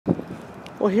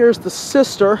Well, here's the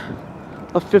sister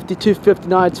of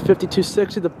 5259, it's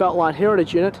 5260, the Beltline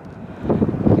Heritage unit.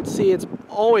 You can see it's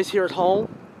always here at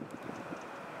home.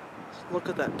 Look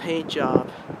at that paint job.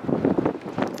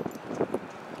 And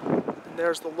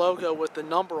there's the logo with the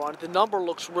number on it. The number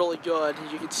looks really good.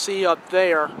 You can see up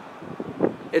there,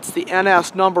 it's the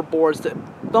NS number boards. The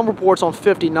number boards on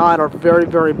 59 are very,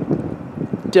 very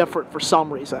different for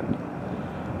some reason.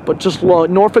 But just look,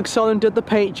 Norfolk Southern did the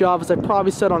paint job, as I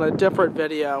probably said on a different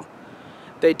video.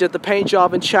 They did the paint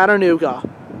job in Chattanooga.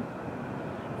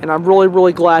 And I'm really,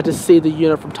 really glad to see the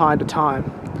unit from time to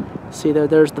time. See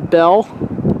there's the bell.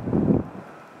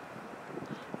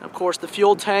 And of course the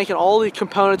fuel tank and all the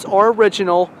components are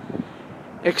original,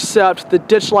 except the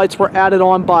ditch lights were added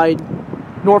on by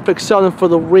Norfolk Southern for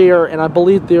the rear, and I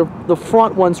believe the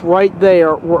front ones right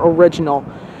there were original.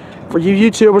 For you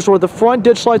YouTubers, were the front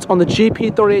ditch lights on the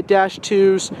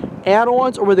GP38-2's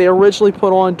add-ons, or were they originally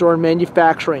put on during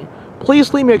manufacturing?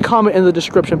 Please leave me a comment in the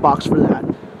description box for that.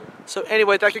 So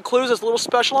anyway, that concludes this little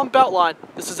special on Beltline.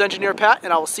 This is Engineer Pat,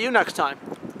 and I will see you next time.